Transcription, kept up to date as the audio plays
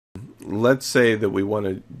let's say that we want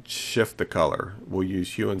to shift the color. We'll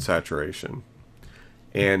use hue and saturation.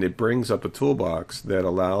 And it brings up a toolbox that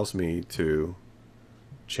allows me to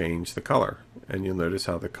change the color. And you'll notice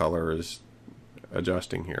how the color is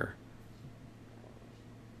adjusting here.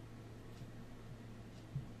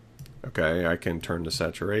 Okay, I can turn the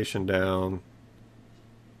saturation down,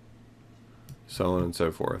 so on and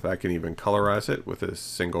so forth. I can even colorize it with a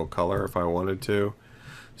single color if I wanted to.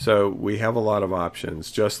 So we have a lot of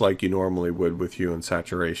options, just like you normally would with hue and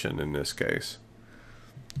saturation in this case.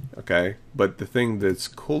 Okay, but the thing that's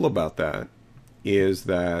cool about that is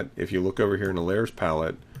that if you look over here in the layers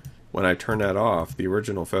palette, when I turn that off, the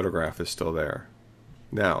original photograph is still there.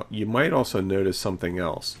 Now, you might also notice something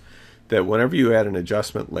else, that whenever you add an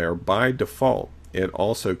adjustment layer, by default, it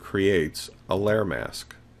also creates a layer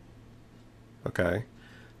mask. Okay,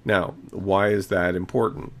 now why is that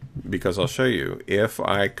important? Because I'll show you. If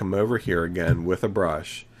I come over here again with a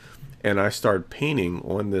brush and I start painting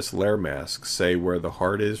on this layer mask, say where the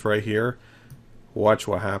heart is right here, watch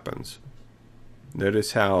what happens.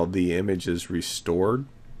 Notice how the image is restored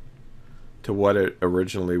to what it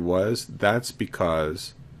originally was. That's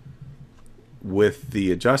because with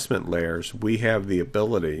the adjustment layers, we have the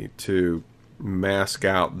ability to mask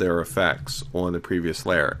out their effects on the previous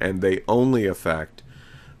layer, and they only affect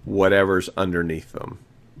whatever's underneath them.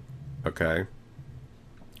 Okay,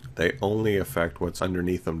 they only affect what's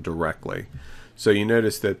underneath them directly. So you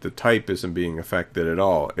notice that the type isn't being affected at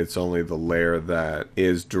all. It's only the layer that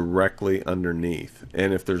is directly underneath.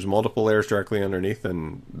 And if there's multiple layers directly underneath,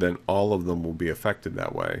 then all of them will be affected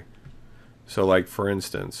that way. So like for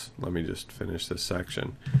instance, let me just finish this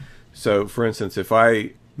section. So for instance, if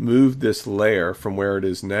I moved this layer from where it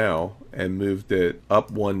is now and moved it up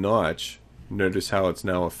one notch, notice how it's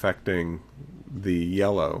now affecting the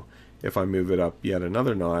yellow. If I move it up yet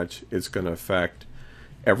another notch, it's going to affect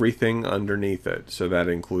everything underneath it. So that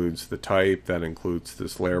includes the type, that includes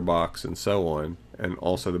this layer box and so on, and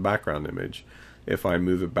also the background image. If I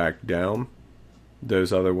move it back down,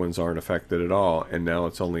 those other ones aren't affected at all, and now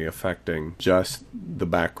it's only affecting just the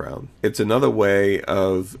background. It's another way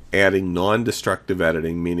of adding non-destructive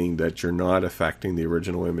editing, meaning that you're not affecting the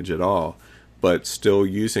original image at all, but still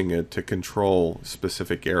using it to control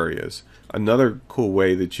specific areas. Another cool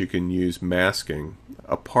way that you can use masking,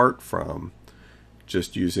 apart from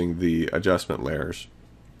just using the adjustment layers,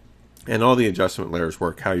 and all the adjustment layers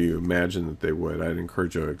work how you imagine that they would. I'd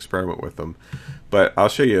encourage you to experiment with them. But I'll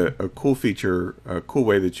show you a cool feature, a cool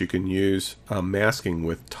way that you can use masking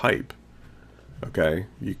with type. Okay,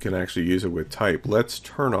 you can actually use it with type. Let's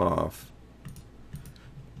turn off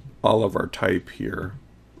all of our type here.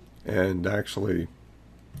 And actually,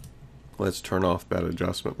 let's turn off that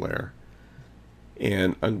adjustment layer.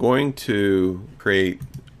 And I'm going to create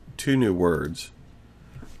two new words.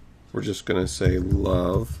 We're just going to say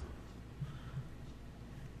love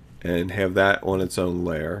and have that on its own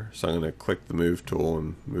layer. So I'm going to click the move tool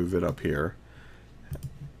and move it up here.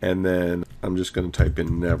 And then I'm just going to type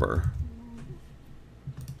in never.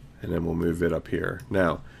 And then we'll move it up here.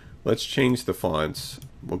 Now, let's change the fonts.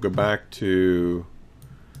 We'll go back to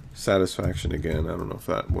Satisfaction again. I don't know if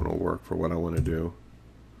that one will work for what I want to do.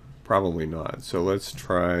 Probably not. So let's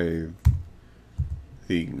try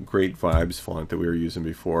the Great Vibes font that we were using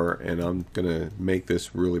before, and I'm going to make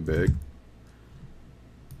this really big.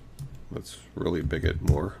 Let's really big it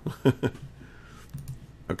more.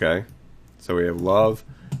 Okay, so we have love,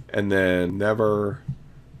 and then never,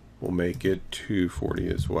 we'll make it 240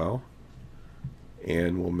 as well,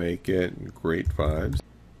 and we'll make it Great Vibes.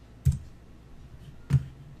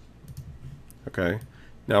 Okay,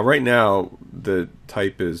 now right now the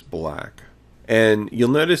type is black, and you'll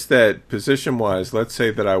notice that position wise, let's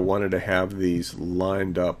say that I wanted to have these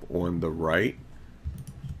lined up on the right,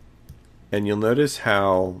 and you'll notice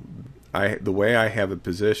how the way I have it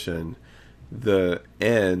positioned, the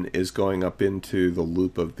N is going up into the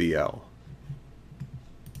loop of the L.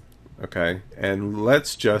 Okay, and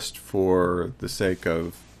let's just, for the sake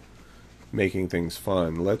of making things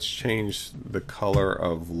fun, let's change the color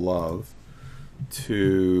of love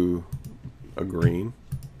to a green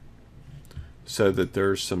so that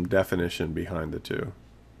there's some definition behind the two.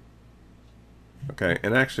 Okay,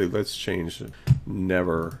 and actually let's change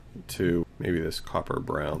never to maybe this copper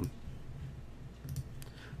brown.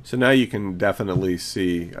 So now you can definitely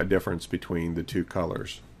see a difference between the two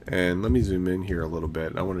colors. And let me zoom in here a little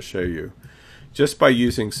bit. I want to show you. Just by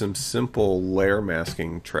using some simple layer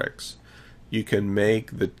masking tricks, you can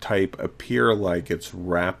make the type appear like it's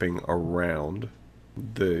wrapping around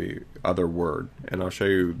the other word. And I'll show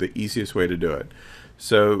you the easiest way to do it.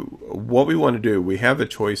 So what we want to do, we have the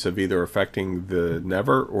choice of either affecting the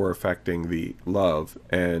never or affecting the love,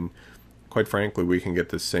 and quite frankly we can get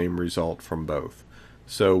the same result from both.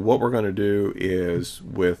 So what we're going to do is,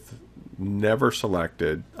 with never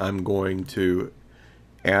selected, I'm going to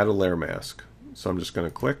add a layer mask. So I'm just going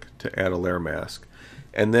to click to add a layer mask,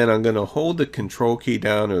 and then I'm going to hold the control key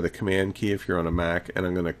down, or the command key if you're on a Mac, and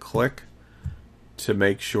I'm going to click to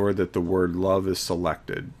make sure that the word love is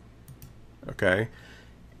selected. Okay,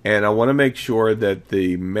 and I want to make sure that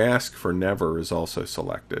the mask for never is also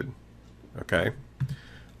selected. Okay,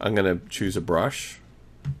 I'm going to choose a brush,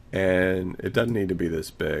 and it doesn't need to be this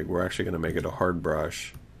big. We're actually going to make it a hard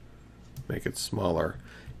brush, make it smaller,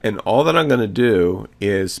 and all that I'm going to do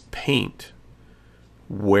is paint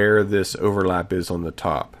where this overlap is on the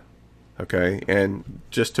top. Okay, and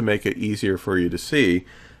just to make it easier for you to see,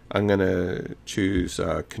 I'm going to choose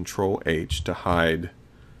Control H to hide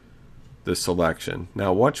the selection.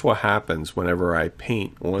 Now watch what happens whenever I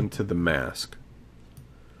paint onto the mask.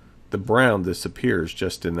 The brown disappears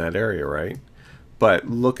just in that area, right?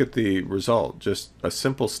 But look at the result. Just a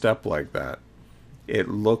simple step like that. It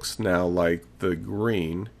looks now like the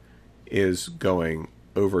green is going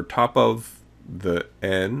over top of the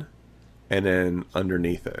N and then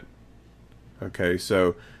underneath it. Okay,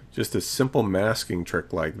 so just a simple masking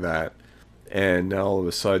trick like that, and now all of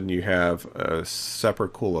a sudden you have a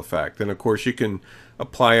separate cool effect. And of course you can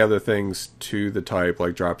apply other things to the type,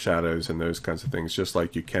 like drop shadows and those kinds of things, just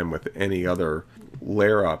like you can with any other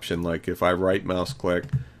layer option. Like if I right mouse click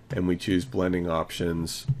and we choose blending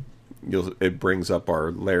options, it brings up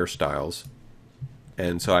our layer styles,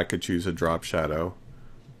 and so I could choose a drop shadow,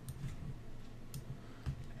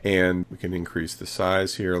 and we can increase the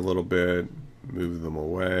size here a little bit, move them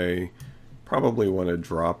away. Probably want to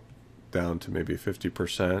drop down to maybe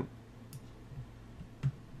 50%.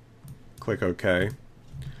 Click OK.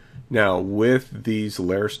 Now with these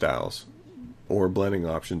layer styles, or blending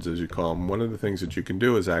options as you call them, one of the things that you can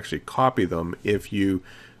do is actually copy them if you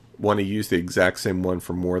want to use the exact same one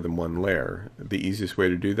for more than one layer. The easiest way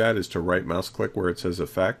to do that is to right mouse click where it says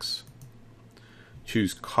Effects,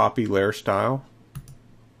 choose Copy Layer Style,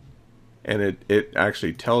 and it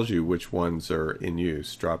actually tells you which ones are in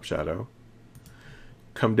use. Drop shadow.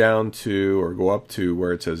 Come down to, or go up to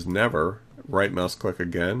where it says Never, right mouse click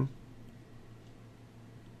again,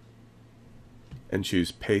 and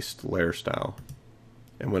choose Paste Layer Style.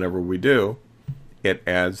 And whenever we do, it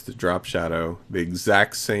adds the drop shadow. The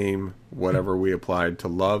exact same whatever we applied to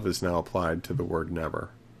love is now applied to the word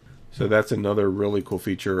never. So that's another really cool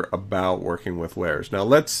feature about working with layers. Now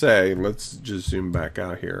let's just zoom back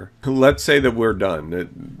out here. Let's say that we're done,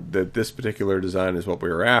 that this particular design is what we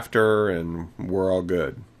were after, and we're all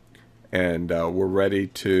good. And we're ready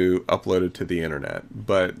to upload it to the internet.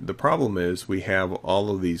 But the problem is we have all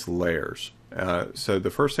of these layers. So the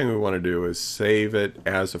first thing we want to do is save it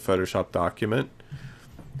as a Photoshop document.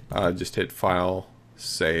 Just hit File,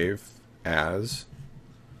 Save As,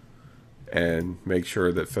 and make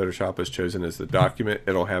sure that Photoshop is chosen as the document.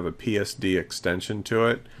 It'll have a PSD extension to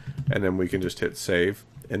it, and then we can just hit Save,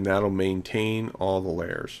 and that'll maintain all the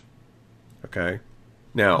layers. Okay.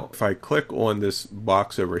 Now if I click on this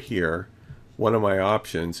box over here, one of my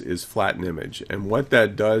options is Flatten Image, and what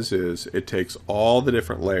that does is it takes all the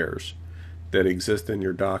different layers that exist in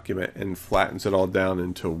your document and flattens it all down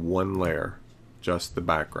into one layer, just the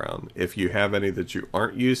background. If you have any that you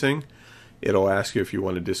aren't using, it'll ask you if you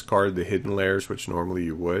want to discard the hidden layers, which normally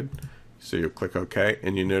you would. So you'll click OK,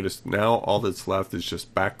 and you notice now all that's left is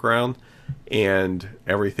just background, and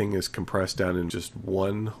everything is compressed down in just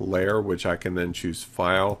one layer, which I can then choose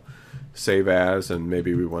File, Save As, and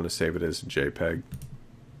maybe we want to save it as a JPEG.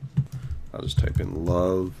 I'll just type in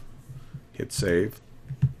love, hit Save.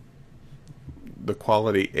 The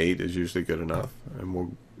quality 8 is usually good enough, and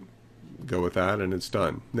we'll go with that, and it's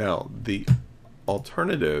done. Now the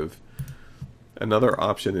alternative, another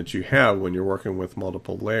option that you have when you're working with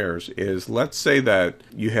multiple layers is, let's say that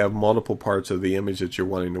you have multiple parts of the image that you're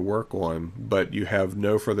wanting to work on, but you have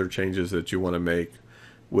no further changes that you want to make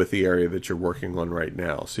with the area that you're working on right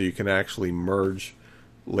now. So you can actually merge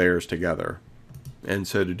layers together. And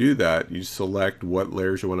so to do that, you select what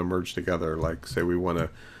layers you want to merge together. Like say we want to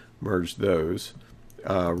merge those.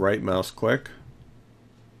 Right mouse click,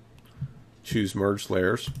 choose Merge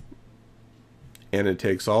Layers, and it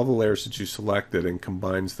takes all the layers that you selected and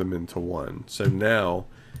combines them into one. So now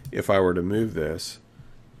if I were to move this,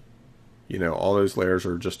 you know, all those layers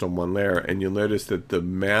are just on one layer, and you'll notice that the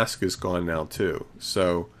mask is gone now too.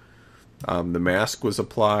 So the mask was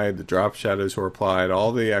applied, the drop shadows were applied,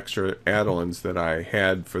 all the extra add-ons that I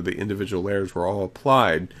had for the individual layers were all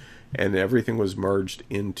applied, and everything was merged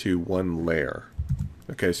into one layer.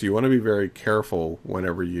 Okay, so you want to be very careful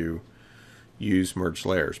whenever you use merge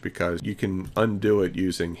layers, because you can undo it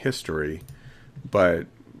using history, but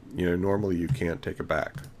normally you can't take it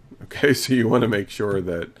back. Okay, so you want to make sure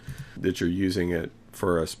that you're using it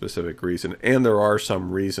for a specific reason, and there are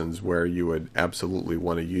some reasons where you would absolutely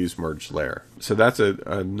want to use merge layer. So that's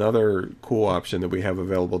another cool option that we have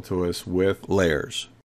available to us with layers.